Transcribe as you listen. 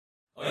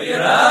So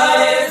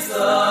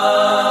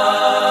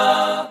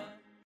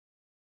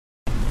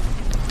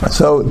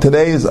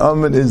today's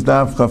Amud is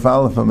Daf Chaf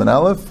Aleph and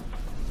Aleph.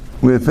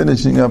 We're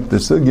finishing up the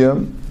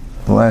sugya,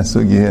 the last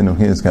sugya here in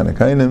Uchias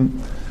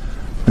Kanakainim.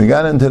 We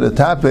got into the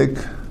topic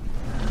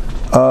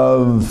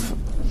of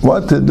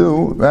what to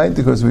do, right?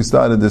 Because we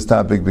started this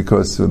topic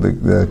because of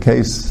the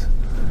case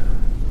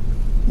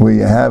we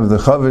have the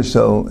Chavish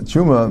Shel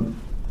Truma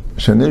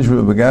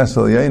Shanishru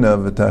B'Gasal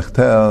Yeina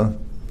V'Tachtel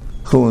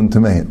Chulun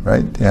Tameim,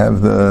 right? You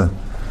have a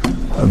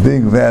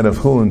big vat of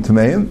Chulun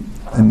Tameim,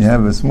 and you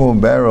have a small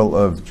barrel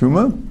of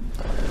Truma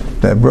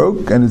that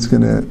broke, and it's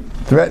going to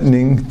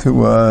threatening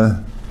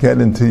to get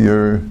into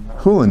your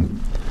Chulun.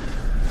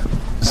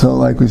 So,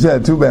 like we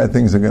said, two bad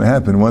things are going to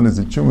happen. One is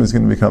the Truma is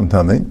going to become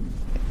tummy.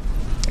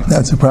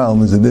 That's the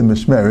problem. Is a din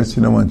mishmeris.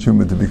 You don't want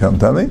Truma to become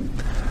tummy.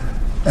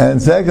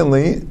 And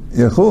secondly,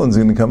 your Chulun is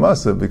going to come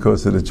asa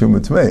because of the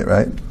Truma Tmei,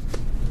 right?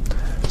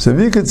 So if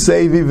you could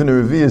save even a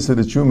revius of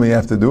the Truma, you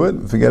have to do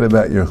it. Forget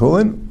about your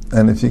Chulun.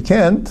 And if you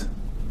can't,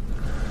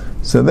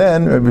 so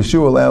then Rabbi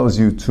Shua allows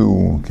you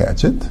to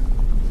catch it,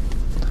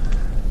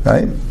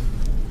 right?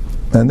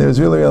 And there's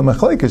really a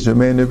machlekes,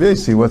 Rabbi and Rabbi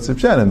Yossi, what's the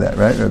pshat in that,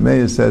 right? Rabbi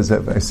Meir says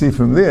that I see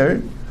from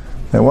there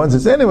that once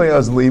it's anyway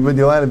leave it,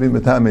 you'll have to be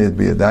metamei at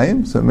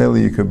biyadayim, so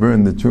mainly you could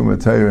burn the Truma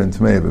Torah and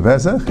Tmei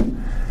b'Pesach.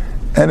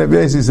 And Rabbi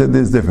Yossi said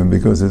this is different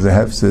because there's a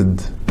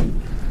hefsid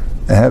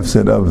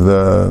of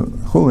the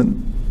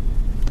Chulun.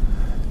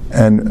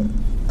 And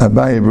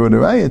Abaye brought a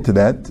raya to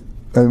that,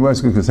 and it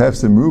was because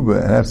hefsid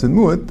Meruba and hefsid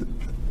Mu'at,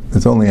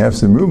 it's only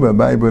hefsid Meruba.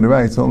 Abaye brought a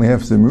raya, it's only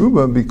hefsid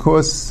Meruba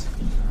because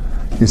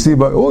you see,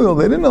 by oil,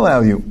 they didn't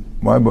allow you.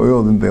 Why by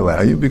oil didn't they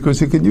allow you?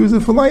 Because you could use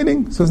it for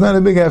lighting, so it's not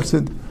a big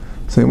hefsid.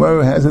 So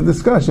Gemara has a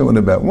discussion. What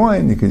about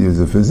wine? You could use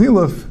it for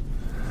ziluf.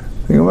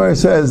 The Gemara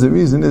says the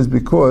reason is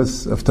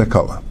because of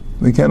takala.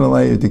 We can't allow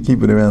you to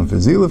keep it around for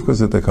ziluf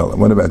because of takala.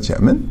 What about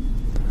shemen?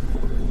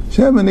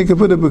 Shemen, you can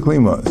put it in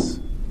beklimas.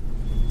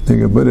 You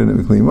can put it in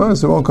beklimas,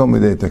 so it won't come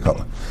with a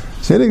takala.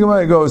 So the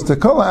Gemara goes,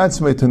 takala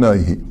atzmei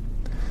tanoihi.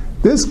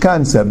 This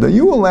concept, are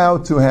you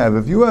allowed to have,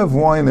 if you have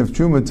wine of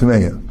Truma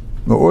Tameya,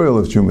 or oil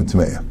of Truma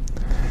Tameya,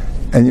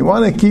 and you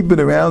want to keep it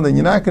around, and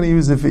you're not going to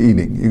use it for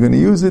eating. You're going to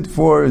use it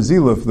for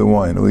ziluf, the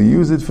wine, or you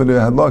use it for the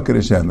hadlaka the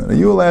shemen. Are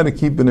you allowed to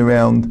keep it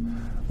around,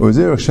 or is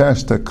there a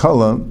shash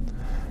takala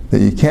that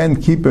you can't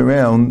keep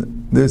around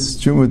this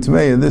Truma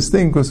Tameya, this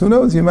thing? Because who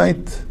knows, you might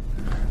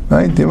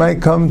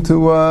come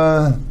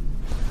to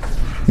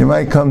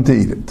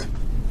eat it.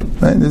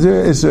 Right? Is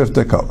there a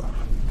takala?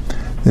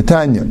 The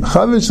Tanya,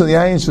 chavis shel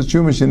yayin shel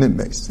Truma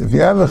shenitmeis. If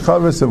you have a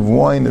chavis of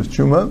wine of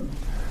Truma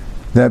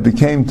that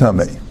became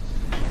tamei.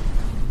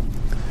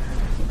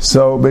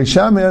 So Beis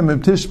Shammai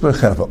miptishba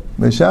chevel.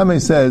 Beis Shammai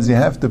says you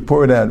have to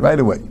pour it out right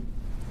away.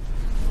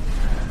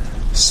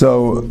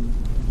 So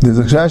there's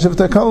a chash of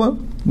takala.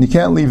 You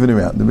can't leave it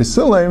around. The Beis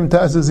Hillel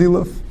tas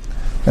ziluf,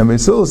 and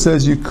Beis Hillel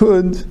says you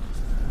could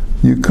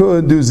do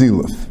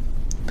ziluf.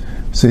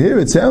 So here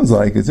it sounds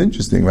like it's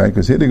interesting, right?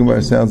 Because here the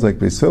Gemara sounds like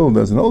Beis Hillel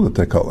doesn't hold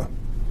the takala,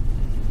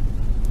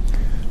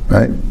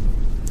 right?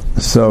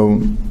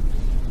 So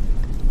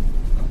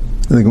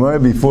the Gemara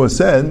before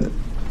said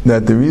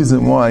that the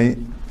reason why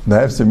the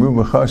hefsem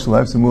ruba chashu,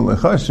 hefsem mula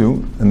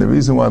chashu, and the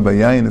reason why by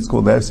yayin it's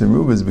called the hefsem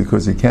ruba is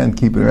because you can't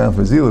keep it around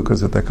for zila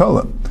because of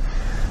takala.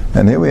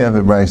 And here we have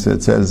a brayso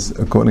that says,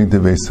 according to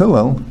Beis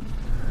Hillel,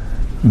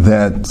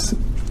 that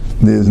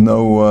there's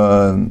no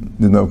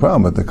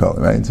problem with takala.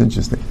 Right? It's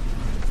interesting.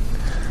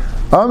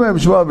 I'm going to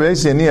be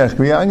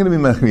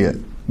machriya.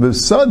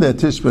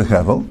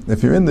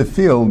 If you're in the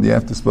field, you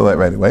have to spill that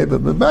right away.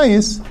 But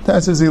b'bayis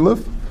tas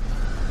ziluf.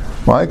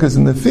 Why? Because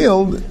in the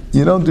field,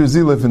 you don't do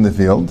ziluf in the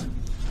field,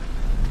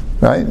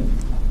 right?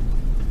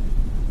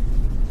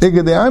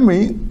 Igad the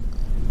Amri,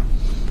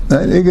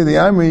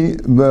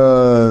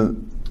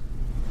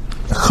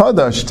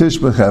 b'chadash tish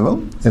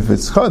b'chevel. If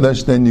it's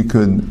chadash, then you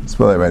could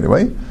spell it right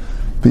away.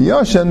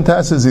 B'yashan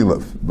tas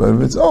ziluf. But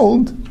if it's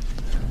old,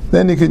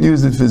 then you could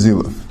use it for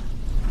ziluf.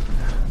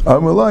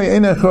 Amulai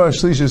ein achar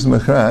shlishis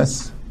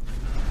mechras.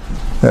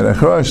 That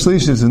achar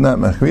shlishis is not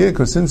machriya,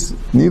 because since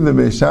neither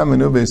Beis Shammai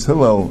nor Beis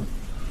Hillel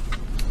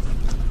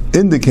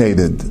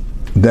indicated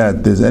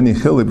that there's any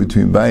chiluk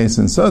between bayis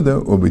and sada,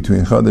 or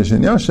between chadash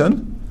and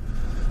yashan,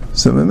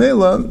 so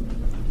memela,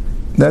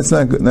 that's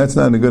not good. That's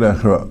not a good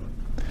achra.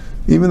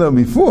 Even though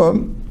before,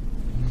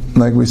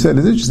 like we said,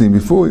 it's interesting.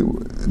 Before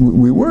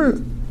we were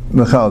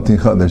mechalti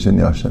chadash and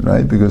yashan,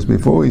 right? Because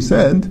before we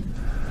said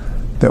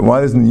that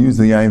why doesn't he use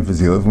the yayin for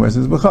ziluf? Gemara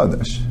says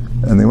b'chadash,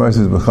 and the Gemara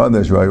says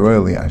b'chadash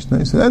royally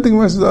yashna. So that the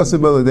Gemara says also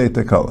b'ladei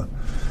takala.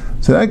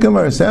 So that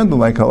Gemara sounded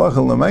like halacha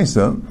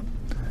l'maisa,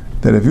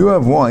 that if you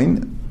have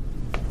wine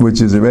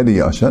which is already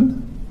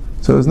yashan,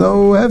 so there's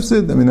no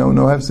hefsid. I mean, no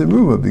hefsid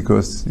ruba,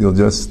 because you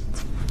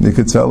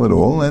could sell it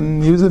all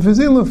and use it for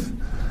ziluf.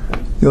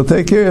 You'll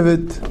take care of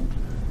it,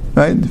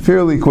 right,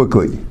 fairly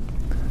quickly,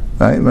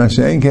 right?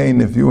 Masha'en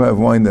kain, if you have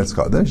wine that's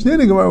chadash,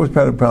 the Gemara was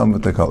part of the problem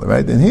with the color,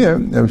 right? And here,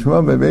 Rabbi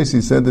Shmuel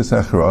basically said this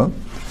achra,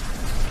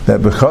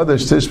 that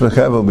b'chadash tish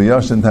b'chevel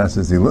b'yashan tas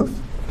ziluf,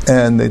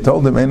 and they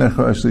told him, Ein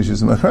Achra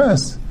Shlishis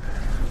Machras,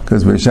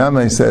 because Beis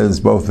Shammai says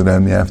both of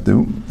them you have to,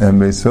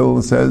 and Beis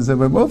Hillel says that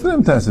both of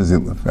them Tasa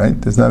Ziluf, right?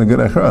 That's not a good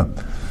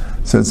Achra.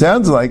 So it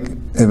sounds like,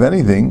 if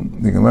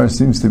anything, the Gemara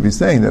seems to be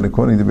saying that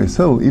according to Beis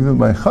Hillel, even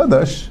by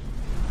Chadash,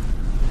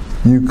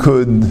 you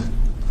could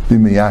be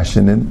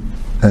Miyashinin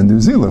and do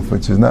Ziluf,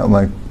 which is not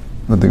like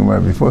what the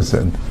Gemara before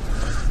said.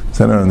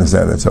 So I don't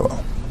understand that so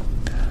well.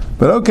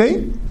 But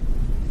okay,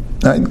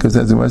 right? Because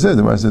as the Gemara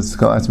says,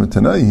 Kalatz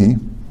Matanayihi,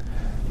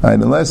 right?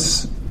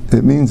 Unless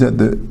it means that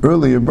the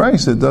earlier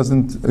Brisa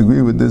doesn't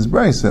agree with this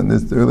Brisa, and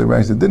this earlier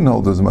Brisa didn't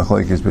hold those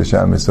Machlekes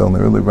B'Sham Yisrael, and the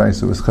earlier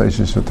Brisa was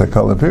Chayshish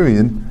V'Takala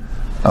period,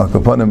 Al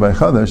Kapanim by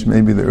Chadash,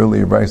 maybe the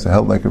earlier Brisa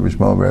held like a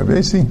Bishmal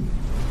B'Rabesi.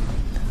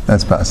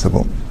 That's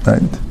possible,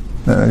 right?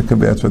 It could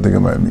be that's what the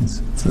Gemara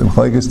means. It's the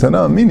Machlekes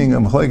Tanah, meaning a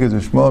Machlekes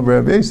B'Shmal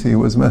B'Rabesi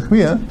was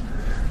Mechriya,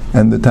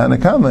 and the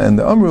Tanakama and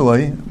the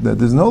Amrulai that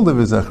doesn't hold of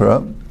his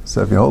Achra.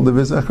 So if you hold of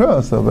his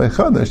Achra, so by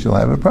Chadash you'll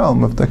have a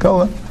problem of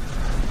Takala.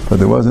 But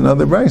there was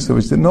another Brisa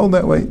which didn't hold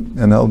that way,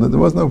 and held that there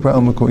was no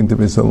problem according to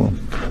Beis Hillel.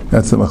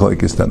 That's the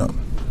Machlekes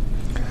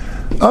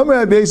Tanah.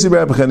 Amr Abiyasi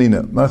Rabbi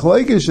Chanina,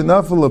 Machlekes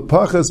Shenafel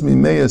Lepachas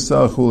Mimei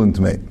Asar Chulin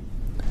Tmei.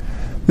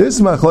 This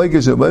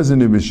Machlekes of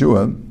Lezer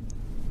B'Shua,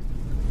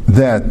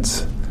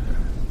 that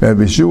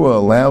Rabbi Shua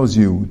allows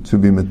you to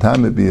be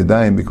Metamet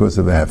B'Yadayim because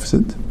of a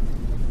Hefsid,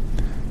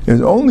 is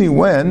only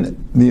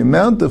when the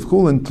amount of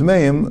Chulin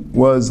Tmeim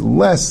was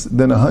less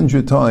than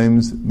 100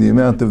 times the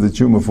amount of the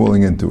Truma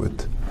falling into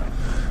it.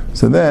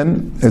 So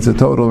then, it's a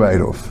total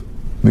write-off.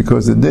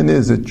 Because the din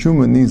is that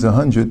Truma needs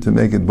 100 to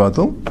make it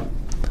batal,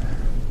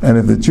 and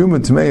if the Truma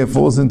Tmeya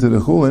falls into the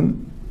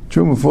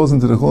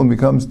Chulin,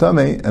 becomes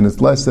Tamei, and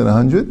it's less than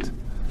 100,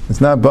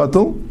 it's not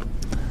batal,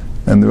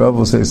 and the Rav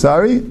will say,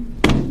 sorry,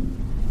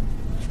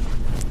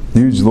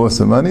 huge loss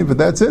of money, but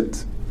that's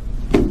it.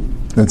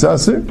 That's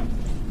Asir.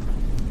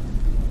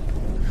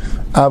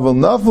 Aval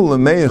nafel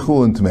lemeya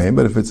chulin tmei,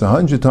 but if it's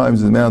 100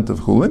 times the amount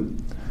of chulin,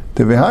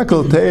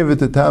 tevehakol tevet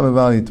etam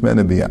avali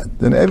tmena biyad.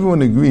 Then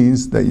everyone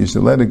agrees that you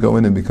should let it go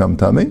in and become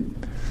tamei,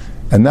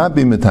 and not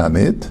be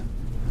metameit.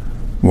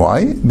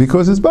 Why?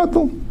 Because it's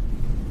batal.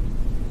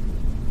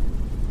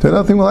 So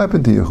nothing will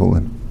happen to your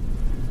chulin.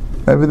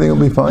 Everything will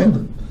be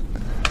fine.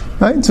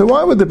 Right? So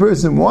why would the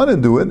person want to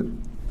do it?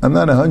 I'm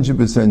not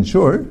 100%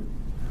 sure.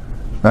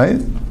 Right?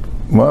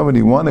 Why would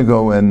he want to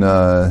go and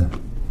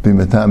be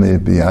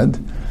metameit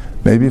biyad?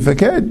 Maybe if I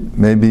cared,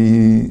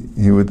 maybe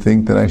he would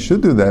think that I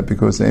should do that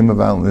because aim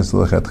aval is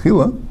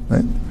lechatchila,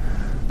 right?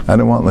 I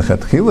don't want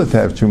lechatchila to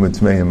have truma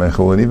tmei in my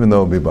chulin, even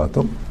though it will be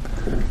batal.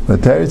 But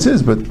Teretz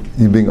is, but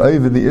you're being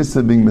over the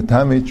issa being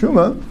metamei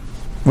truma,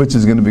 which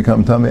is going to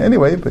become tamei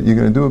anyway, but you're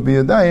going to do it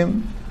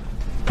biyadayim,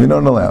 you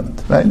don't allow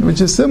it, right?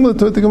 Which is similar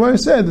to what the Gemara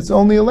said. It's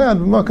only allowed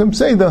b'makam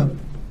seida,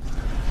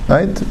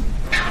 right?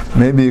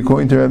 Maybe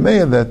according to Rav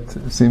Meir,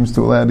 that seems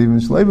to allow even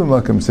shlei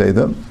b'makam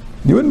seida.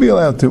 You wouldn't be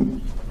allowed to.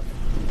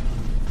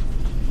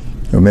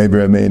 Or maybe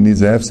Rav Meir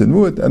needs a hefsid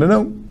mu'at, I don't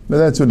know, but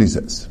that's what he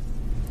says.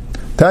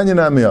 Tanya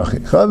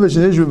namiyachi. Chavish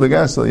nishru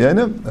b'gas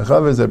l'yena, the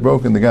chavish that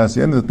broke in the gas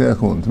l'yena, that they're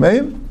chulin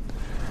tmeim,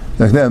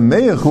 that they're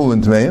meir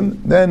chulin tmeim,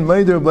 then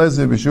meider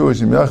blezer b'shua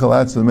shem yachal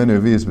atzal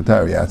menu revi'is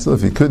b'tar yatzal,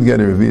 if he could get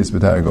a revi'is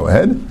b'tar, go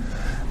ahead.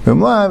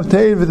 V'mlav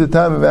teiv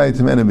v'tetam v'vay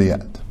t'mena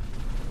b'yad.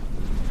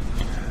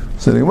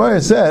 So the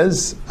Gemara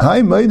says,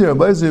 Hi meider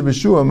blezer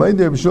b'shua,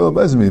 meider b'shua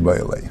blezer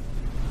mi'bayalei.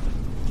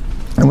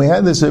 And we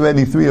had this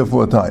already 3 or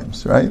 4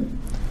 times, right?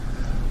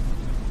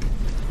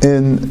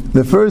 In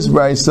the first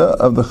brisa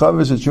of the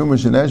Chavish Shuma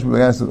Shenesh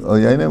B'Gas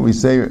Al-Yaina, we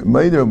say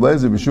Meider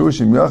Blazer B'Shur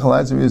Shem Yachal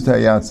Atzim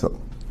Yiztar Yatzal.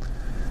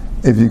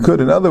 If you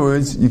could, in other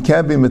words, you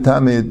can't be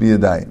Metameit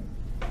B'Yadayim.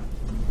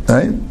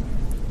 Right?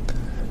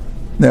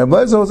 Now,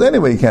 Blazer holds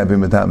anyway you can't be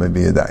Metameit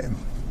B'Yadayim.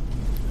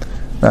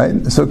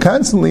 Right? So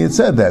constantly it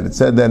said that. It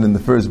said that in the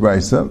first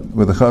brisa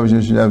with the Chavish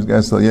Shenesh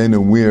B'Gas Al-Yaina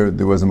where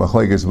there was a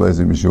Machlekes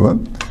Blazer B'Shur.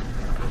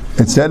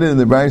 It said it in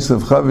the brisa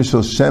of Chavish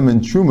Shem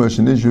and Truma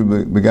Shenishu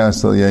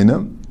B'Gas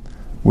Al-Yaina,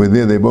 where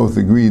there they both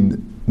agreed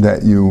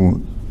that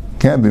you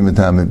can't be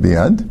metamet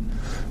biyad,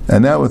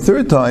 and now a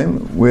third time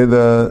where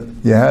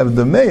you have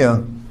the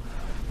Meya,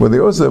 where they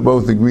also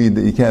both agreed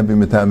that you can't be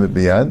metamet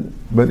biyad.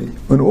 But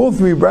in all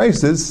 3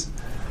 brises,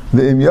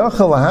 the im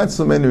yachal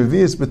hatzal and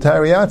revius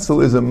b'tar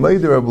yatzal is a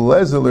meider of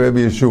Lezer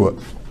Rabbi Yeshua.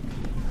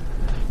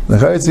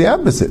 It's the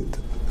opposite.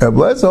 Rabbi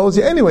Lezer holds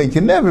you anyway. You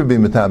can never be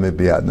metamet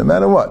biyad, no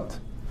matter what.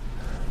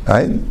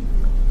 Right?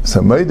 So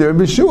Meider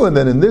B'Shua,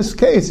 then in this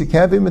case you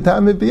can't be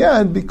Metamit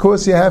B'Yad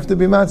because you have to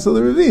be Matzal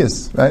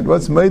Revius, right?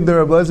 What's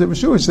Meider B'Lezer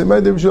B'Shua? Say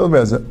Meider B'Shua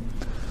B'Lezer.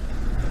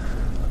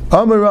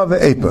 Amar Rava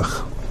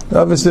Eipach.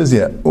 Rava says,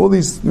 yeah, all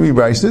these 3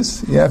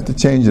 brises, you have to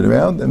change it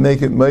around and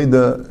make it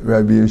Meider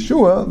Rabbi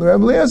Yeshua,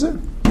 Rabbi Eliezer.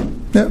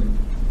 Yeah.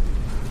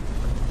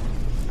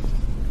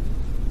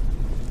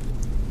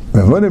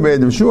 No,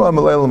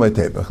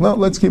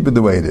 let's keep it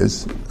the way it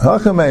is.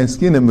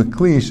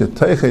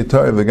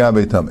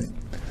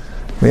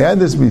 We had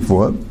this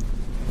before.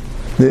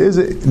 There is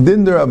a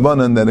din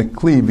derabanan that a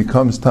kli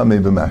becomes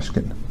tamei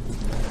b'mashkin.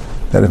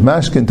 That if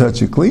mashkin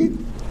touch a kli,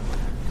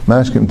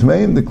 mashkim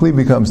tmeim, the kli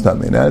becomes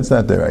tamei. Now it's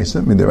not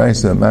deraisa.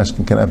 Midiraisa,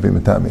 mashkim cannot be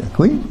metami a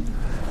kli.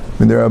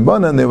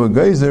 Midirabanan, they were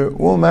geyser,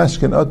 all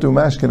mashkin atu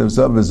mashkin of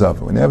zav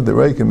v'zava. When you have the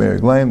reik and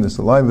meriglaim, the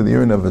saliva, the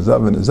urine of a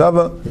zav and a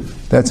zava,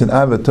 that's an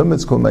avatum,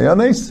 it's called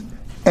mayones,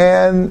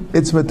 and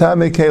it's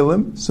metame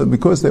kalim. So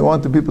because they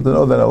want the people to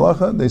know that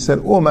halacha, they said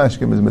all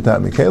mashkim is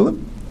metame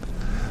kalim.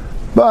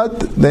 But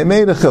they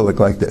made a chilik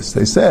like this.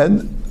 They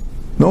said,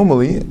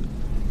 normally,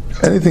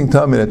 anything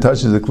tummy that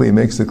touches a kli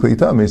makes the kli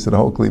tummy, so the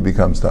whole kli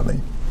becomes tummy.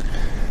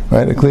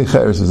 Right? A kli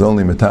cheres is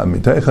only metami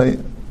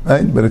teichai,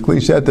 right? But a kli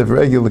shetef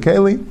regular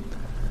keli,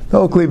 the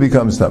whole kli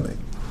becomes tummy.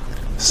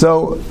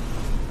 So,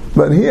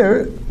 but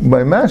here,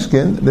 by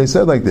mashkin, they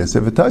said like this: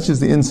 if it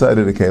touches the inside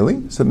of the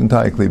keli, so the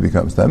entire kli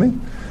becomes tummy.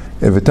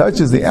 If it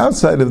touches the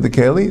outside of the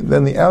keli,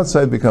 then the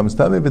outside becomes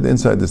tummy, but the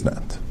inside does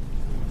not.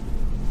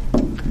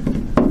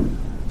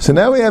 So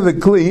now we have a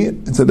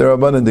kli, it's a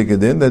derabanan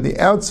dikadin, that the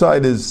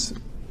outside is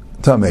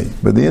tamei,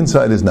 but the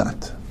inside is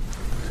not.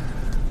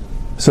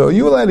 So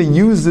you're allowed to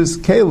use this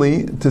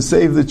keli to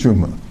save the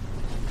truma.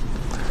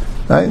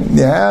 Right?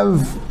 You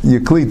have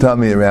your kli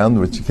tamei around,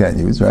 which you can't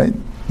use, right?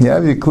 You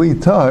have your kli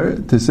tar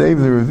to save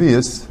the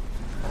revius,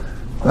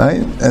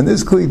 right? And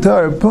this kli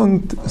tar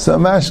punkt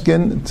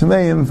samashkin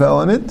tameim fell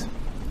on it,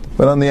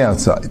 but on the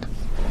outside.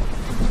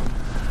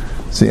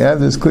 So you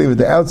have this kli, but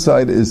the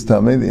outside is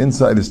tamei, the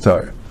inside is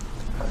tar.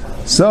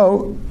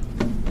 So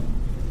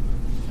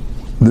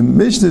the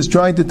Mishnah is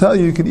trying to tell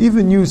you can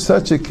even use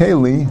such a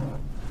keli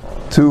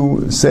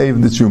to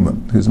save the truma.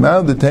 Because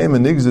ma'al the tema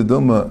nigza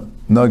duma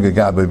naga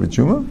gabe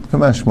b'truma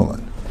kamash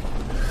mulan.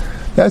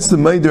 That's the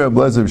Meider of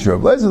Blezer B'Shur.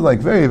 Blezer is like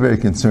very, very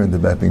concerned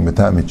about being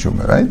metami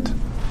truma, right?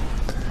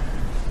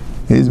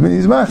 He's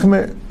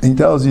machmer. He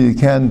tells you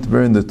can't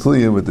burn the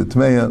tliya with the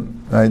tmeya,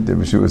 right? The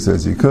B'Shur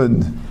says you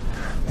could.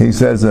 He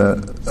says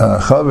a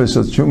chavish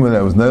of truma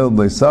that was nailed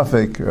by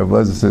safek.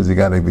 Blezer says you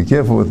got to be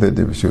careful with it.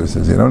 The B'Shur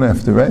says you don't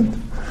have to, right?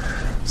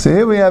 So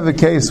here we have a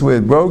case where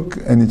it broke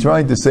and you're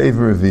trying to save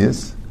a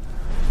revius.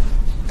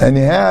 And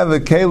you have a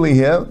keli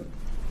here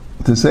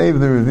to save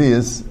the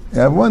revius. You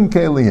have one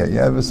keli here. You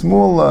have a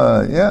small,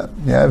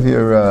 you have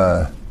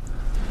your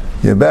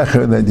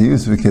becher that you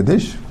use for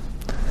kiddush.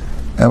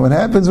 And what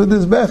happens with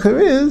this becher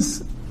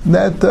is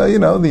that, the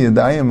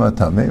yadayim are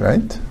tamei,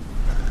 right?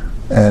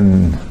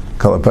 And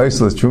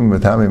kalapaisel is truma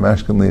matami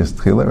mashkan liyas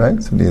tchila,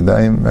 right? So the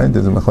yadayim, right?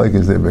 There's a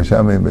machlekes there,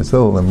 b'shamei,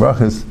 b'sil, and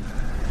brachas.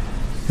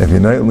 If you're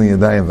not only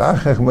yadayim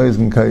v'achach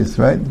moizim kais,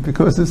 right?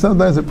 Because there's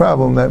sometimes a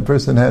problem that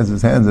person has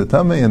his hands at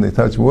tamei and they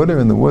touch water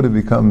and the water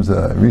becomes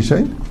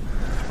rishain.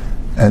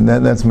 And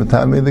then that's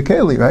matami the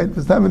keli, right?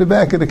 It's matami the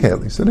back of the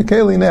keli. So the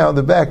keli now,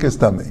 the back is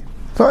tummy.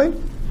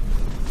 Fine.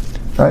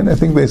 Right? I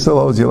think Beis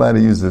Hillel holds you're allowed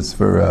to use this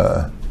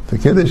for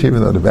kiddush,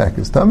 even though the back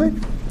is tummy.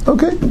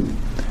 Okay.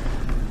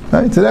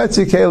 Right? So that's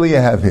your keli you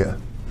have here.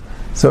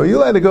 So you're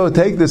allowed to go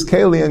take this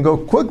keli and go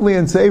quickly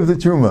and save the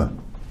truma.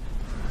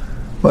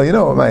 Well, you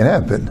know what might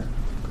happen.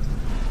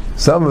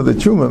 Some of the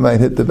truma might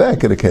hit the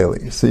back of the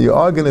keli. So you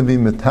are going to be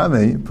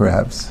matame,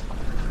 perhaps,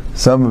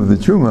 some of the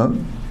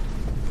truma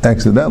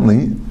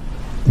accidentally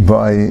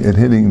by it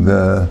hitting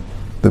the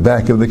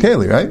back of the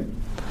keli, right?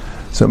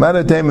 So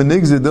Manatem and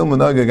Nigza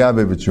Dilmanaga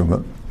Gabe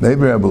B'Truma.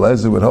 Maybe Rabbi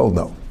Lezer would hold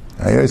no.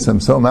 I'm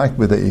so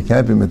makbid that you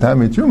can't be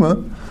Matami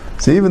Truma.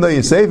 So even though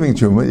you're saving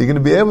Truma, you're going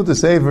to be able to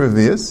save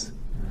Revius.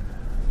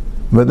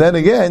 But then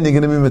again, you're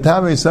going to be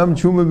Matami some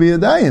Truma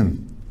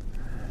B'Yadayim.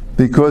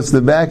 Because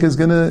the back is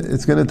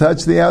it's going to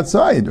touch the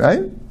outside,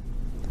 right?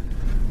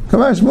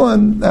 Kamash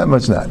Mulan, that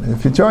much not.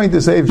 If you're trying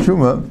to save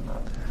Truma,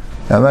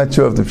 I'm not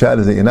sure if the pshat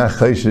is that you're not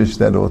chayshish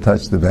that it will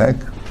touch the back.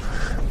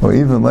 Or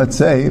even, let's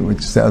say,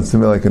 which sounds to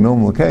me like a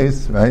normal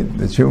case, right?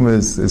 The truma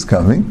is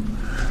coming.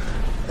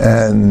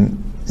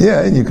 And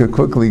you could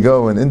quickly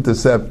go and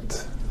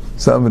intercept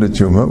some of the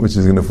truma, which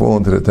is going to fall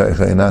into the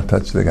teicha and not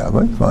touch the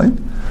gabbai, fine.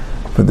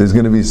 But there's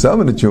going to be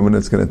some of the truma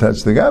that's going to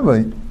touch the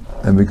gabbai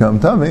and become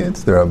tummy.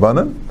 It's the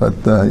rabbanan, but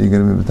you're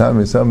going to be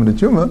matami some of the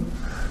truma.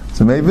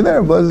 So maybe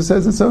there, Blazer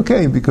says it's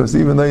okay, because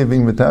even though you're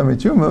being matami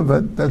truma,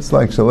 but that's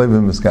like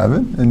shalevim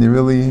miskavin, and you're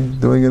really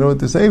doing it in order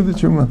to save the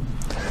truma.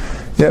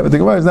 Yeah, but the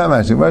Gemara is not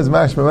mashing. The Gemara is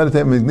mashing.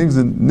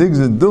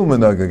 Nigza dulma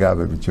naga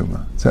gabe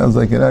b'truma. Sounds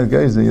like you're not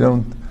geyser.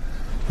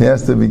 He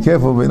has to be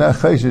careful, but you're not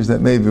chayshish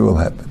that maybe will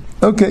happen.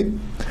 Okay.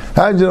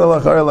 Fine.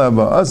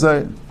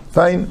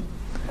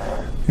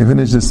 You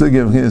finish the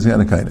sugya of Chinas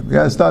Ganakainim. We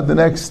got to start the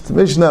next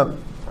Mishnah.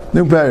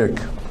 New parak.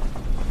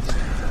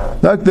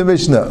 Dr.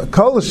 Mishnah.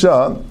 Kol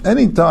shah,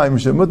 any time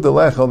shemut the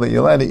lechel that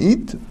you're allowed to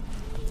eat,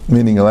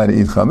 meaning you're allowed to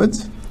eat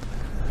chametz,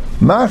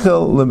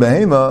 machel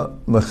lebehema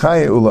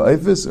lechaye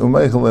ulaifis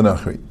umeichel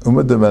lenachri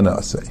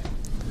umedavanasei.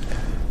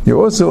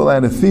 You're also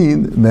allowed to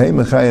feed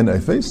behema chaye and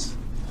eifis.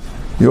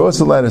 You're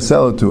also allowed to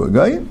sell it to a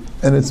guy,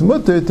 and it's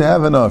mutter to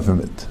have an off from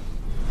it.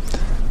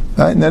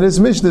 Right? Now this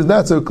Mishnah is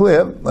not so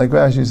clear, like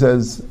Rashi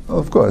says, well,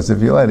 of course, if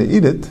you're allowed to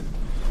eat it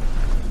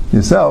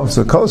yourself,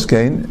 so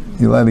koshkein,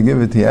 you're allowed to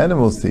give it to your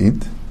animals to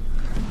eat,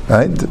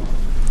 right?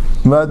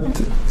 But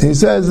he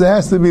says there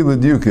has to be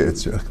l'dyuka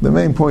itzrach. The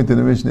main point of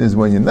the Mishnah is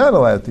when you're not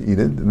allowed to eat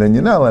it, then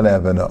you're not allowed to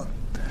have an off.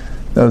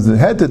 Now, the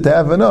heter to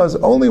have hana is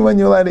only when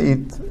you're allowed to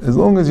eat. As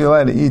long as you're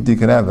allowed to eat, you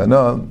can have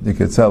hana. You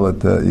could sell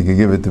it. You could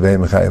give it to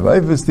Behem Chayav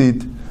Eifus to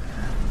eat.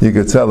 You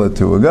could sell it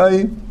to a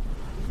guy.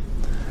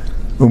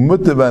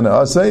 Mutta ben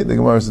asay. The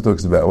Gemara also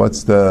talks about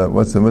what's the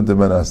mutta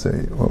ben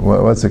asay.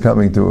 What's it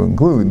coming to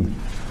include?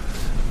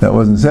 That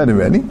wasn't said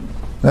already,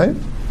 right?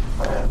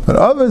 But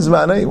avaz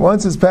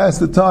once it's past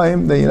the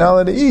time that you're not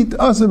allowed to eat,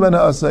 asa ben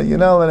asay. You're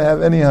not allowed to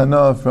have any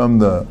hana from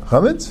the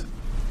chametz.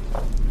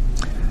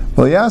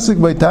 Well, yasik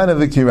b'tana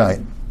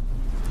v'kirayin.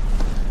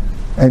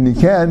 And you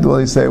can't, well,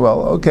 you say,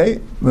 well,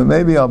 okay, but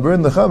maybe I'll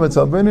burn the chametz,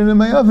 I'll burn it in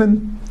my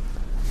oven,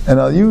 and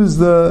I'll use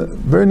the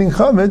burning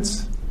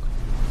chametz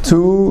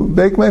to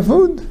bake my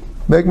food,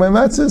 bake my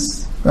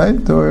matzahs,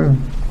 right, or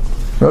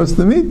roast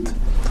the meat.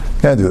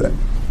 Can't do that.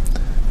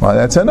 Well,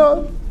 that's a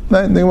no.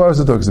 The Gemara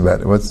also talks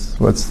about it. What's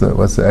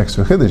the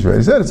extra chiddush, right?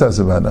 He said it's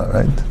asabana,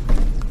 right?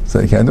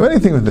 So you can't do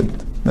anything with it.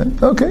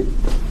 Right? Okay.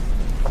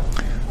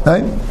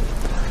 Right?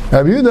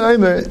 Rabbi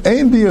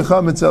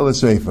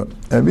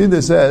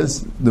Yehuda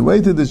says the way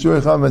to destroy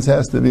chametz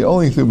has to be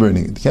only through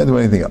burning it. You can't do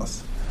anything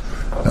else.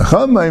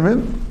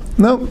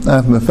 No. You're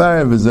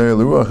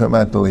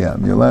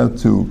allowed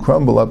to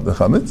crumble up the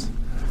chametz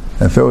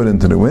and throw it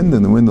into the wind,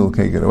 and the wind will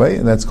take it away,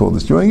 and that's called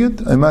destroying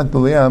it.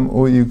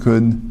 Or you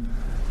could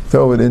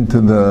throw it into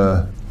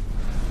the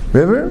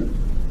river,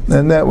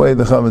 and that way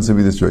the chametz will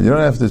be destroyed. You don't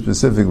have to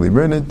specifically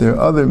burn it. There are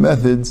other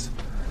methods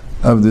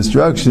of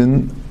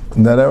destruction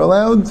that are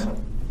allowed.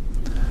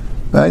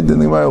 Right? The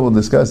Gemara will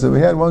discuss it.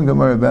 We had one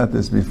Gemara about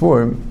this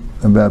before,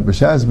 about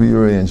B'shas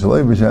B'yurei and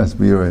Shalei B'shas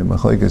B'yurei,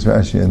 Machlekes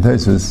Rashi and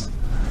Tosfos.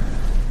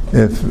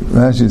 If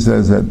Rashi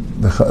says that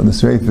the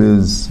Sreif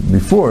is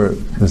before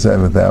the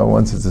 7th hour,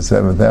 once it's the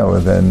 7th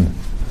hour, then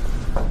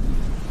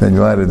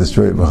you're allowed to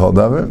destroy it b'chol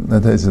davar.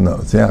 That Tosfos no,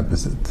 it's the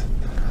opposite.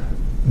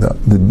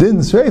 The din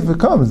Sreif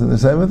comes in the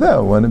 7th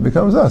hour when it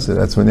becomes asur.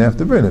 That's when you have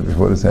to burn it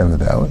before the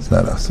 7th hour. It's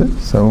not asur,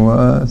 so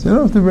you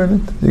don't have to burn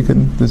it. You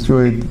can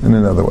destroy it in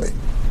another way.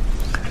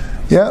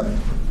 Yeah.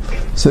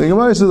 So the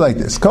Gemara says like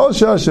this: Kol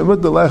shah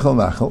shemut lechel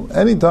machel.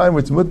 Any time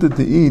it's mutter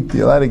to eat,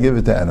 you're allowed to give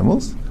it to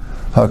animals.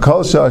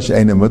 Kol shah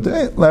she'ena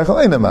mutter lechel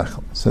ena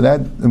machel. So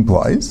that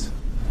implies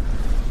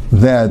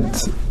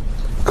that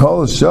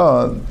kol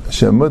shah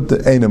shemut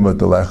ena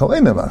mutter lechel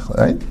ena machel,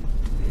 right?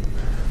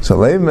 So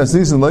leiv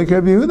masnisin like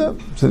Rabbi Yehuda.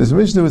 So this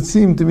Mishnah would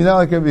seem to be not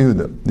like Rabbi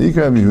Yehuda. The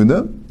Ikar Rabbi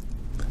Yehuda,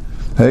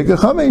 heika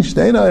chamesh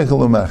teina echel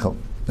umachel.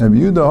 Rabbi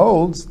Yehuda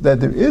holds that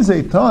there is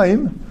a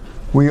time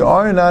we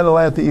are not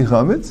allowed to eat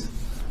chametz,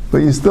 but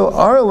you still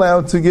are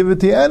allowed to give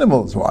it to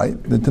animals. Why?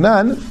 The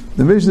Tanan,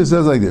 the Mishnah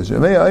says like this: you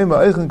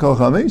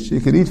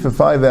could eat for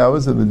 5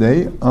 hours of the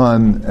day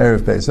on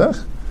Erev Pesach,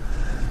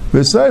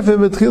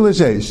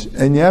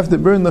 and you have to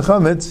burn the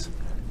chametz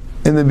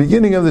in the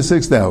beginning of the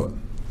 6th hour.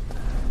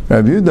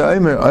 Rabbi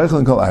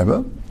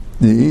Yehuda,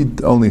 you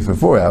eat only for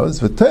 4 hours.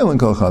 The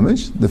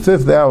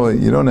 5th hour,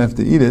 you don't have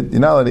to eat it. You're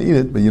not allowed to eat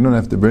it, but you don't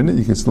have to burn it.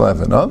 You can still have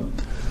it up.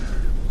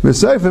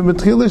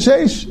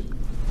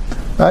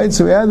 Right,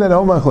 so we had that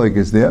whole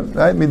machlokes there.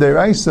 Right,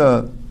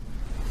 midiraisa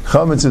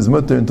chametz is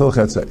mutter until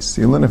chatzais.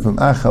 You learn it from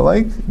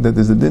achalaik that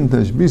there's a din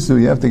tashbisu.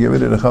 You have to get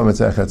rid of the chametz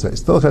at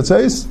chatzais. Till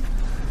chatzais,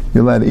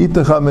 you're allowed to eat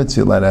the chametz.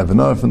 You're allowed to have an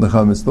hour from the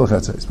chametz till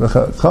chatzais. But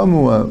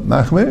chamu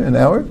machmer, an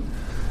hour,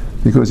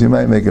 because you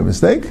might make a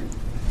mistake.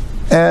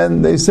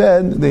 And they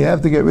said they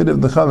have to get rid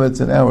of the chametz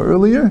an hour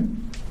earlier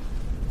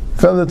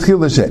from the tchil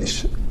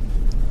l'sheish.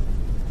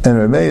 And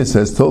Rameya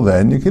says till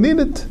then you can eat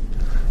it.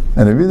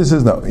 And the Rebbe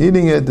says, no,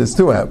 eating it is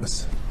 2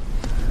 hours.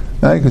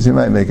 Right? Because you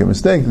might make a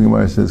mistake. The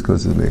Gemara says,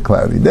 because it'll be a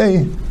cloudy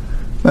day.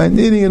 Right?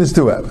 Eating it is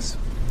 2 hours.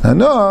 And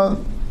no,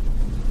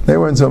 they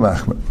weren't so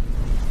machmer.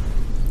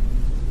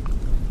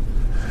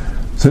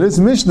 So this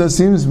Mishnah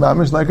seems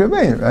mamish like a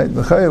Rebbe, right?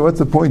 What's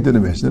the point of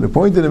the Mishnah? The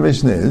point of the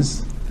Mishnah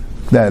is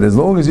that as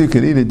long as you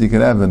can eat it, you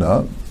can have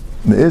enough.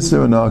 The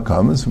Isser enough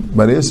comes,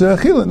 but Isser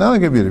achila. Not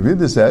like a Rebbe. The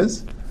Rebbe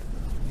says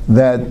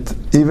that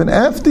even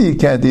after you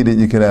can't eat it,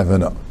 you can have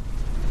enough.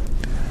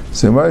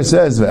 So Gemara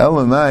says,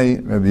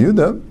 "Elamai Rabbi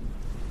Yehuda."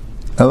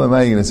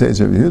 Elamai, you're going to say it's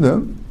Rabbi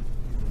Yehuda.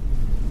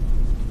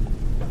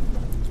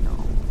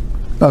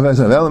 No, that's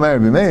not Elamai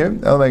Rabbi Meir.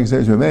 Elamai, you say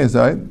it's Rabbi Meir.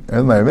 Sorry,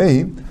 Elamai Rabbi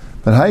Meir.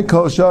 But Hay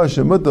Kol Shah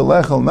Shemut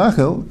Lechel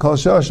Machel Kol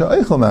Shah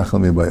Sheichel Machel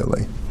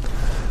Mibayalei.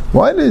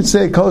 Why did it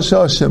say Kol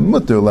Shah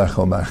Shemut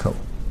Lechel Machel?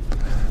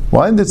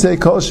 Why did it say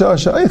Kol Shah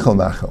Sheichel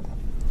Machel?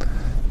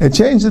 It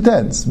changed the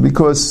tense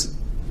because,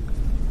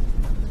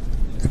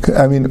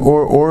 I mean,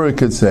 or it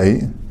could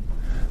say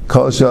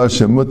Kol shah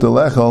shemut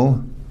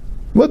lechel,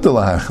 mut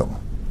lehachel.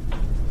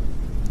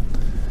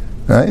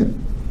 Right? And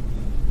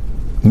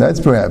that's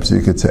perhaps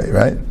you could say,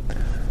 right?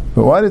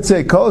 But why did it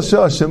say Kol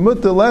shah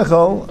shemut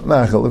lechel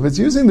machel? If it's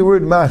using the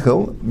word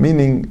machel,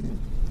 meaning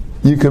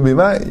you can be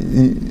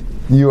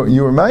you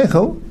are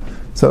machel,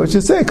 so it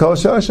should say Kol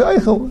shah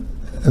sheichel.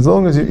 As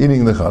long as you're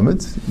eating the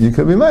chametz, you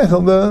can be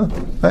machel.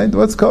 Right?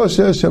 What's Kol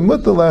shah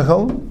shemut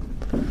lechel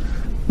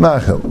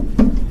machel?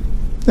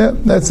 Yeah,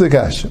 that's the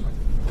kasha.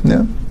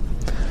 Yeah.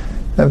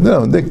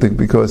 No, diktik,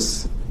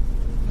 because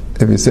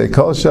if you say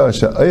kol shah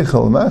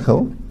sha'eichel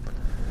machel,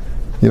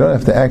 you don't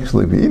have to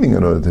actually be eating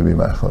in order to be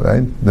machal,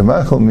 right? The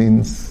machal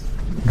means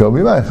go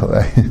be machal,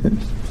 right?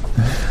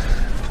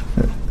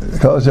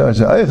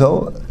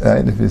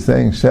 Right? If you're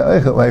saying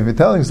she'eichel, if you're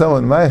telling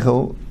someone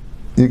machal,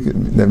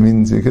 that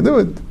means you can do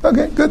it.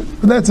 Okay, good.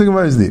 But that's the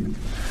Gemara's deep.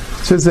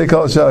 Should say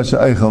kol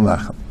she'eichel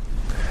machal.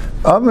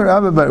 Amar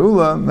Rabbi Bar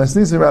Ula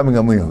Masnisa Rabbi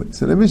Gamliel.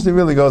 So the Mishnah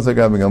really goes like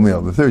Rabbi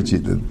Gamliel, the third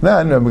sheet. Then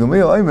Rabbi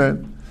Gamliel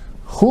Aimer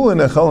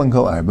Chulin echolin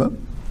kol arba.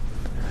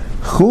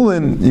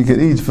 Chulin you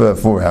could eat for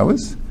 4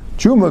 hours.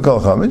 Truma kol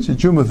chametz,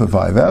 truma for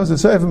 5 hours. The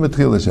sefer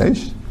matchil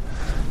l'sheish.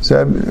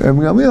 So Rabbi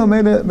Gamliel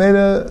made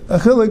a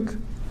chilik.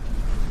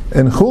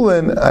 In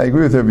Chulin, I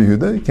agree with Rabbi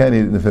Yehuda. You can't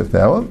eat it in the 5th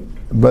hour.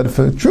 But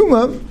for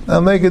truma,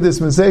 I'll make a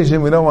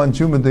dispensation. We don't want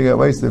truma to get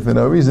wasted for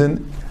no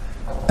reason.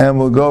 And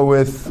we'll go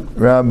with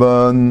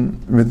Rabbi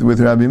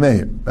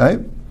Meir, right?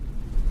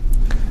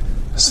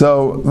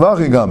 So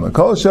v'achigama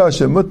kol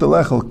shasha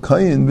mutalechel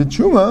kayin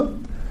b'truma,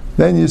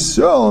 then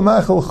Yisrael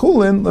machal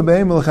chulin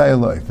lebehem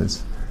l'chayel.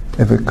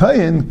 If a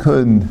kayin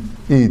could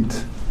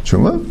eat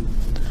truma,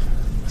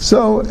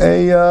 so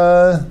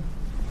a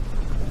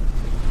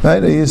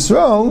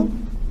Yisrael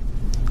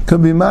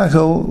could be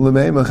machal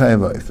lebehem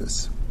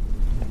l'chayel.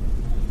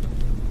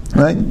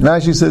 Right?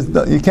 Rashi says,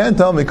 you can't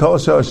tell me kol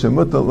shasha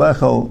mutal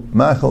lechel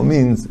machal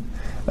means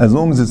as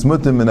long as it's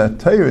mutam in a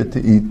Torah to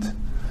eat,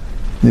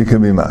 you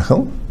can be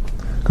machal,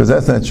 because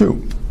that's not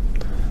true.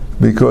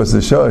 Because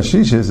the shah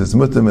shishis is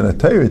mutam in a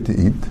Torah to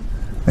eat,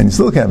 and you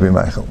still can't be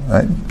machal,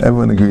 right?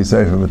 Everyone agrees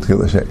sefer matchil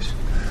l'sheish.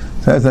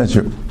 So that's not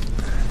true.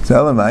 So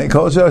elamai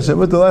kol shasha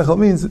mutal lechel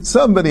means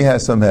somebody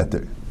has some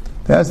heter.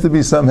 There has to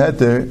be some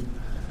heter,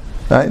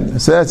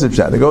 right? So that's a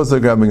pshat. It goes to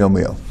grabbing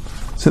Gamliel.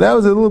 So that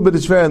was a little bit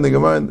of shver in the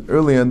Gemara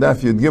early on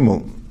Daf Yud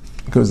Gimel,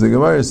 because the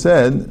Gemara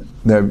said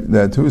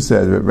that who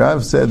said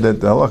Rav said that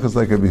the halacha is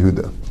like Rabbi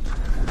Yehuda.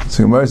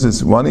 So Gemara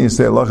says, why don't you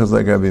say halacha is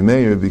like Rabbi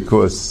Meir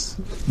because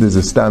there's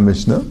a stam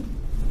mishnah? So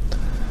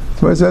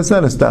Gemara says that's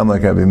not a stam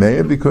like Rabbi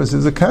Meir because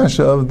there's a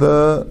kasha of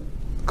the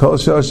kol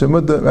shasha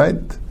mutter,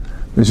 right?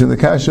 Which is the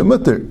kasha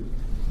mutter,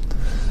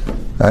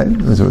 right?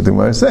 That's what the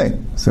Gemara is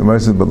saying. So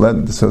Gemara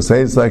says, so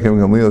say it's like Rabbi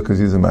Gamliel because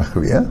he's a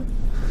machriya.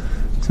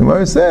 So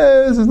Gemara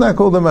says it's not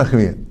called a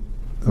machriya.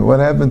 What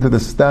happened to the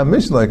stam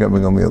mishnah like Rabbi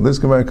Gamliel? This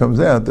Gemara comes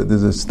out that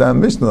there's a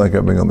stam mishnah like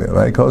Rabbi Gamliel,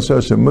 right? Kol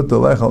shasha mutter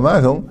lechel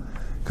machal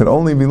could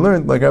only be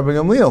learned like Rabbi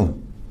Gamliel,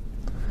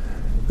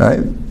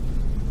 right?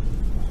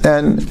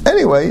 And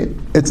anyway,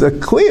 it's a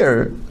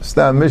clear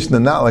stam mishnah,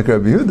 not like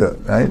Rabbi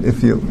Yehuda, right?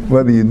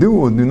 Whether you do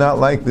or do not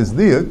like this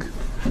diuk,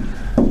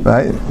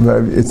 right?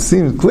 But it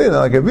seems clear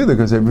not like Rabbi Yehuda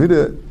because Rabbi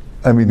Yehuda,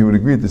 I mean, he would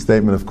agree with the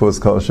statement, of course,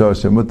 kol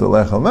shasha mutter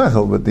lechel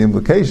machal, but the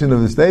implication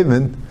of the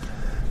statement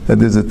that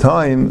there's a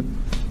time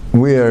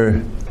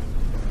where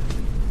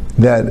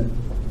where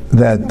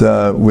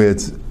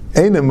it's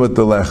einem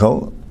mutter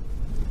lechel,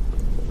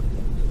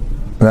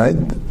 right,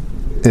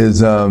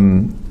 is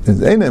einem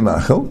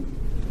machal,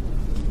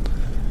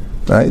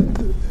 right?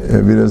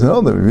 Rabbi doesn't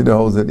hold it. Rabbi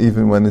holds that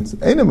even when it's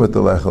einem mutter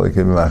lechel, it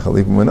can be machal.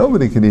 Even when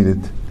nobody can eat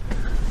it,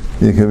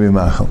 it can be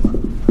machal.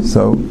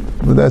 So,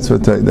 but that's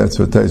what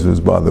Taisa was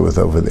bothered with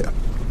over there.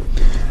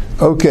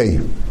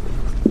 Okay.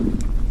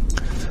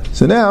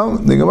 So now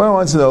the Gemara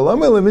wants to know: Why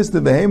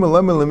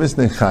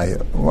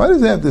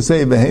does it have to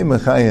say behema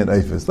chaya and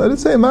eifus? Let it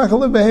say machal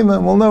behema,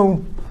 and we'll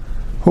know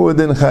who are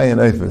then chaya and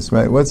eifus,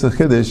 right? What's the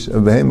chiddush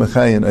of behema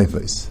chaya and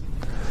eifus?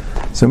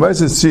 So Gemara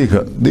says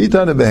tzricha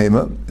di'itana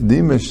behema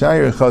di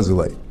meshayir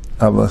chazulei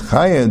aval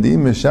chaya di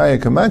meshayir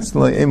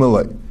kamatzlei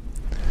emalei.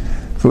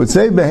 If it would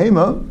say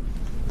behema,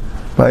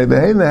 by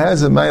behema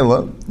has a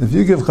maila. If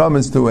you give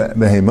chametz to a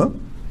behema,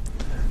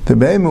 the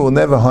behema will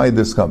never hide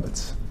this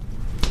chametz.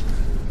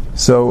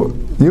 So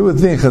you would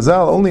think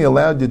Chazal only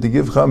allowed you to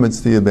give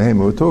chametz to your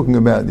behema. We're talking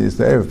about the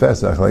Erev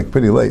Pesach, like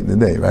pretty late in the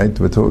day, right?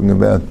 We're talking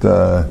about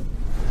kol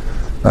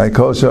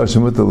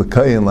shasha mutter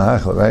l'kayin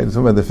lahachal, right? We're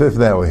talking about the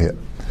 5th hour here.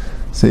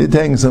 So you're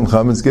taking some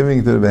chametz, giving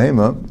it to the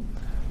behema.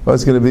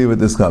 What's going to be with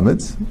this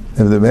chametz?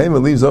 If the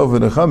behema leaves over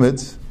the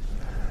chametz,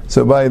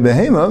 so by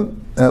behema,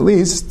 at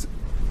least,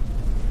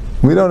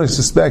 we don't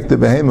suspect the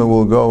behema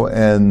will go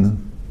and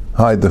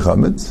hide the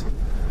chametz.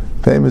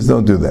 Behemoths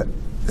don't do that.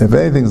 If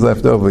anything's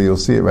left over, you'll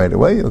see it right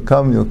away. You'll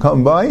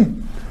come by,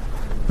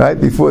 right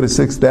before the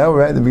 6th hour,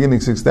 right at the beginning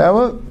 6th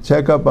hour,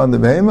 check up on the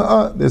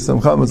behema, there's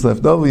some chametz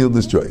left over, you'll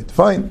destroy it.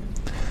 Fine.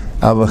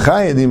 You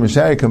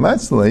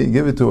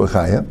give it to a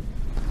chaya,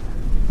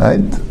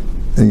 right?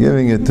 You're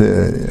giving it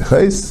to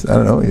chais, I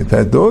don't know, your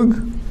pet dog,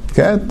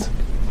 cat,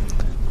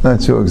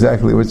 not sure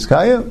exactly which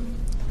chaya,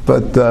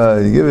 but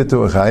you give it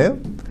to a chaya.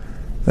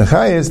 The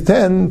chayas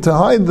tend to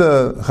hide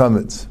the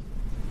chametz,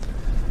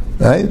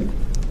 right?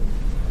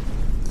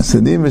 So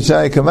you would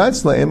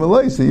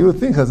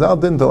think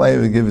Chazal didn't allow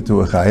you to give it to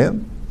a chaya,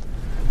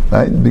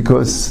 right?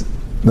 Because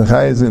the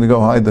chaya is going to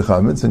go hide the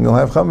chametz, and you'll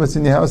have chametz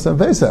in your house on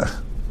Pesach.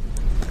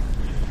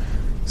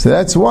 So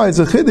that's why it's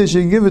a chiddush.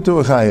 You give it to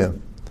a chaya.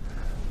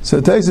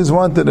 So Taisus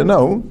wanted to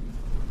know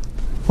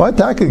why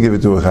Taka give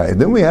it to a chaya.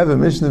 Didn't we have a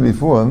mishnah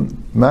before?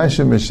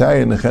 Masha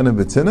Meshayir Nechena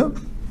B'Tzina,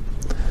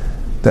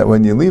 that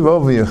when you leave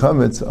over your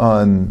chametz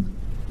on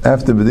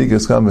after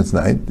B'dikas Chametz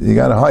night, you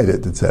got to hide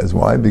it, it says.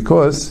 Why?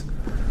 Because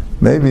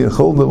maybe a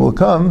chulda will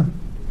come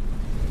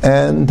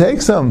and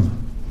take some.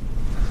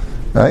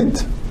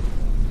 Right?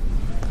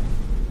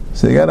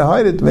 So you got to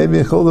hide it. Maybe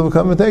a chulda will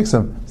come and take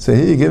some. So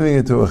here you're giving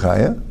it to a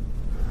chaya.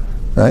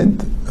 Right?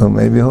 Or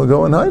maybe he'll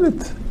go and hide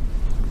it.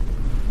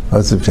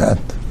 What's the chat?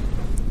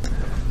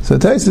 So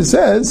Taisa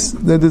says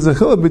that there's a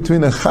chiluk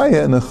between a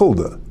chaya and a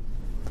chulda.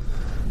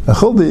 A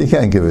chulda you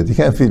can't give it. You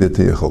can't feed it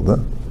to your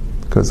chulda.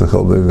 Because the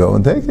chulda will go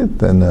and take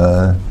it. And,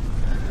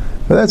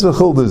 but that's what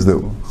chuldas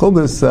do.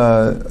 Chuldas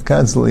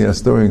constantly are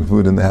storing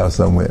food in the house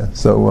somewhere.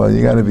 So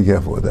you got to be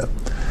careful with that.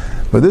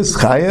 But this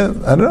chaya,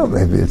 I don't know,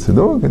 maybe it's a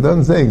dog. It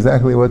doesn't say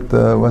exactly what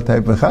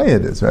type of chaya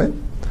it is, right?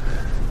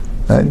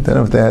 I don't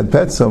know if they had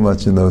pets so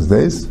much in those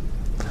days.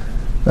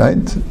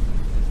 Right?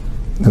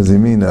 Does he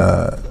mean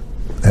it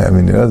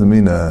doesn't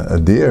mean a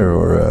deer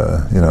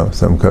or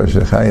some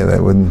kosher chaya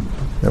that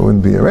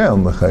wouldn't be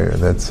around the chaya.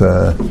 That's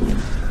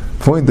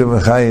point of a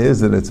chaya is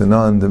that it's a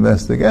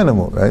non-domestic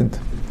animal, right?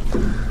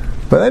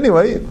 But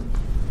anyway,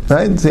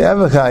 right? So you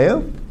have a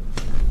chaya.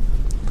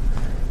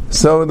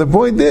 So the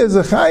point is,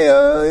 a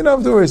chaya you don't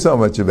have to worry so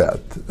much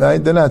about,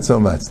 right? They're not so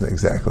much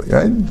exactly,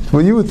 right?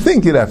 Well, you would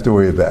think you'd have to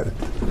worry about it.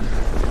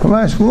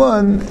 Kamash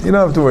Mulan, you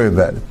don't have to worry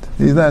about it.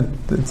 It's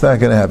not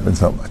going to happen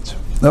so much.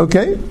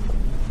 Okay?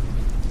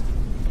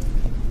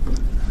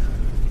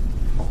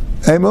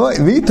 And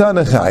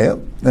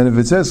if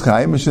it says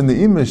chaya,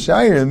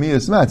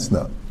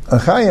 a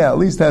chaya at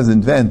least has an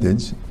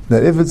advantage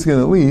that if it's going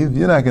to leave,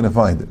 you're not going to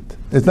find it.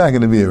 It's not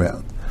going to be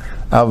around.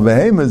 Here's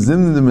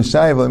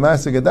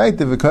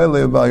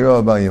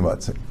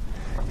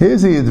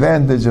the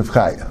advantage of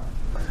chaya.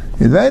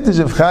 The advantage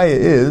of chaya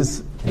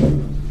is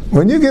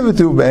when you give it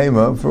to a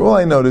behema, for all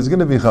I know, there's going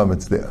to be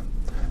chametz there.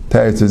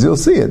 Tarot says, you'll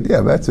see it.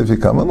 Yeah, that's if you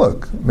come and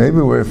look. Maybe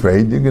we're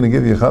afraid you're going to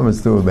give your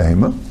chametz to a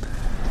behema,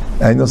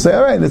 and you'll say,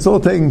 all right, it's all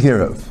taken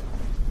care of.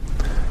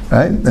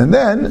 Right? And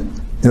then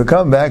you'll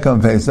come back on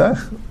Pesach,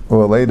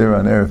 or later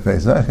on Erev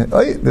Pesach, and,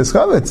 oh, there's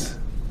chametz.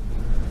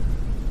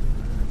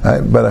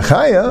 Right? But a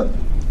chaya,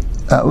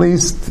 at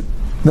least,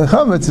 the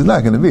chametz is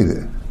not going to be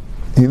there.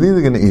 He's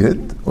either going to eat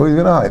it, or he's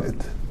going to hide it.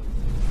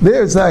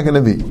 There it's not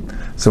going to be.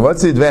 So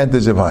what's the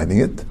advantage of hiding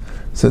it?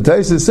 So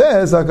Taisa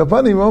says,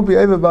 Akapani won't be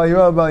able Bal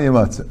Yirah Bal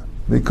Yamatzah.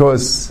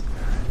 Because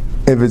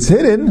if it's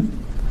hidden,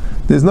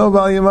 there's no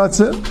Bal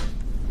Yamatzah.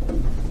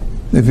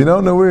 If you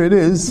don't know where it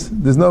is,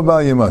 there's no Bal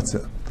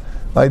Yamatzah.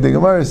 Like the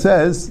Gemara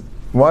says,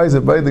 why is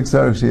it Baidik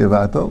Sarach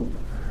She'avatel?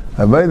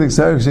 A Baidik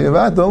Sarach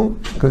She'avatel,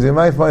 because you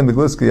might find the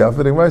Gluska Yafa.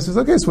 The Gemara says,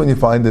 okay, so when you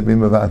find it, be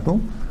Mavatel.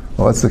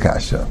 Well, what's the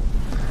kasha?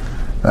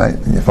 Right?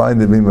 And you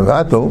find it, be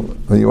Mavatel,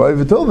 when you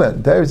over till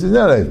then. Taisa says,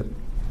 not over.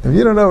 If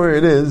you don't know where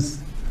it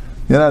is,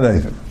 you're not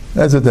over.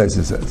 That's what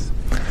Taisa says.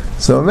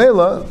 So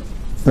Mela,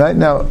 right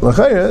now,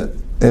 L'chayra,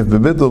 if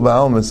B'bittul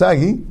Ba'al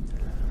Masagi,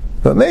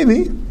 but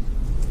maybe,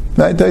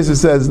 right, Taisa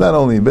says, not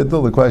only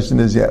B'bittul, the question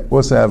is, you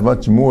also have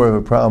much more of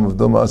a problem of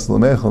Duma Asl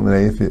Mechel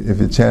if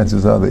your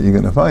chances are that you're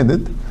going to find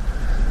it.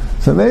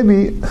 So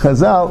maybe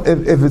Chazal,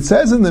 if it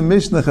says in the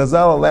Mishnah,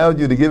 Chazal allowed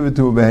you to give it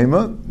to a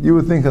behema, you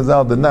would think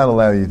Chazal did not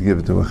allow you to give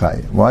it to a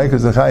chaya. Why?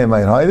 Because the chaya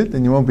might hide it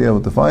and you won't be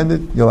able to find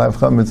it. You'll have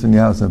chametz in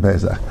your house on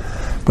Pesach.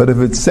 But if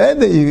it said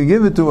that you could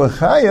give it to a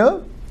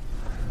chaya,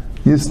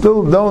 you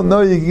still don't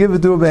know you can give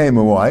it to a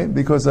behema. Why?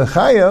 Because a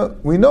chaya,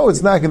 we know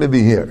it's not going to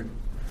be here.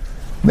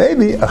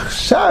 Maybe a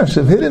chash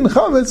of hidden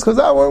chametz,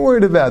 Chazal weren't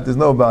worried about. There's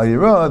no Bal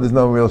Yirah, there's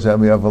no real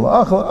Shem Yavel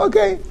Achal.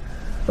 Okay.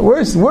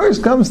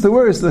 Worst comes to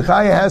worst, the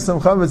chaya has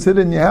some chametz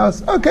hidden in your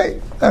house. Okay,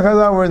 that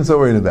Chazal weren't so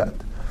worried about.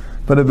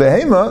 But a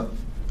behema,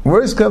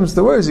 worst comes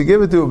to worst, you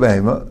give it to a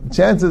behema,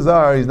 chances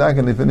are he's not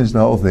going to finish the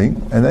whole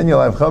thing, and then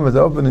you'll have chametz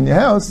open in your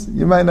house.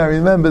 You might not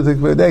remember to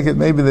take it.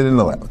 Maybe they didn't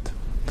allow it.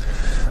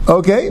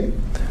 Okay,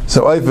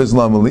 so Eifes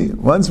Lamali.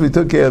 Once we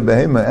took care of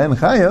behema and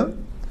chaya,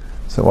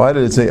 so why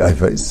did it say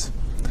Eifes?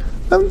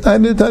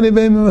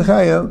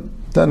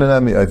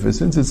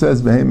 Since it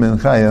says Behema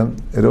and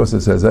Chaya, it also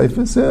says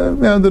Eifes.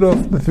 Round it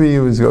off, the three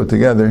U's go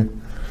together.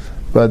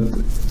 But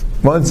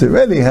once it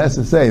really has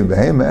to say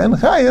Behema and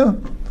Chaya,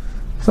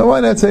 so why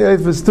not say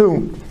Eifes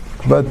too?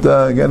 But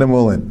get them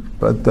all in.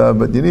 But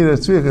you need a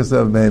tzrichas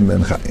of Behema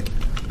and Chaya.